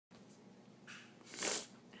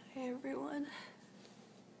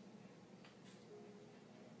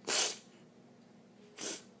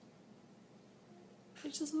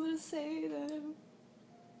just want to say that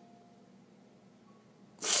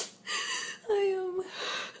I am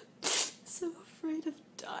so afraid of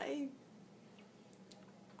dying.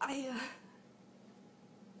 It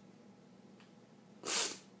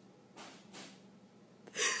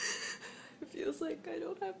feels like I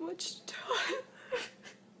don't have much time.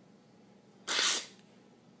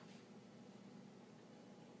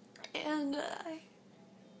 And I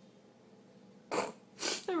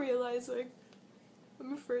realize, like,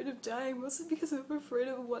 I'm afraid of dying mostly because I'm afraid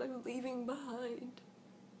of what I'm leaving behind.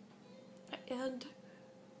 And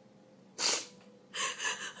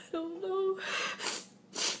I don't know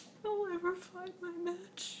if I'll ever find my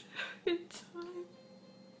match in time,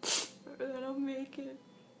 or that I'll make it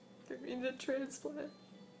during the transplant.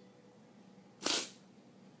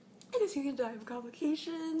 Because you can die of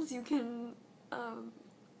complications, you can,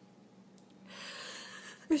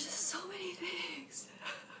 there's just so many things.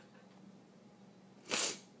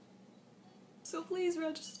 So please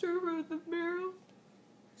register for the marrow,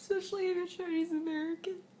 especially if you're Chinese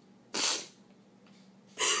American.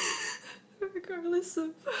 Regardless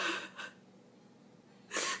of,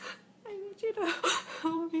 I need you to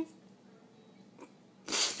help me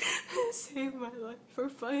save my life, or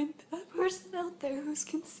find that person out there who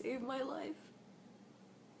can save my life.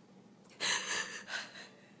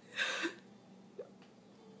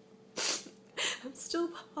 I'm still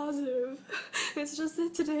positive. It's just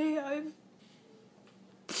that today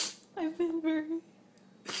I've been very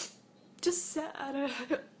just sad. I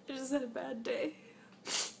just had a bad day.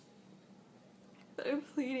 But I'm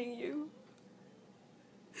pleading you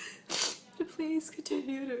to please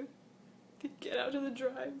continue to get out of the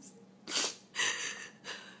drives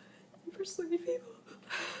and persuade people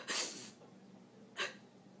to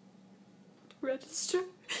register.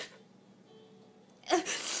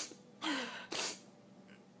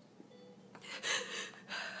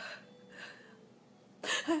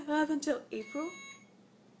 I have until April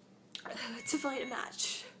to find a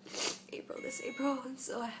match. This April, and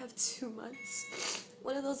so I have 2 months.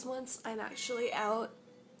 One of those months I'm actually out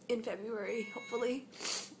in February, hopefully,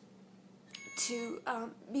 to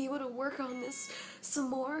be able to work on this some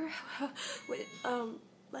more with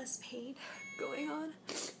less pain going on,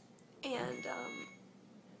 and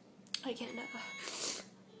I can I guess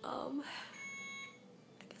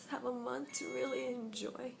have a month to really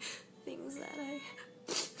enjoy things that I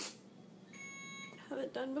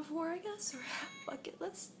haven't done before, I guess, or bucket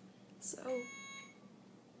list. So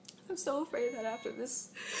I'm so afraid that after this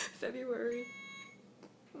February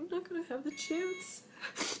I'm not gonna have the chance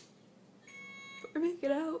or make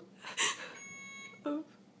it out of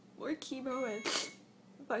more chemo and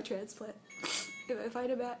by transplant if I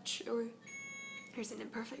find a match or there's an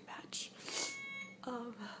imperfect match.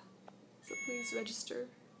 So please register.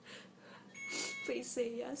 Please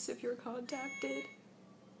say yes if you're contacted.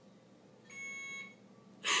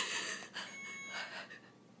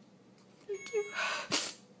 Thank you.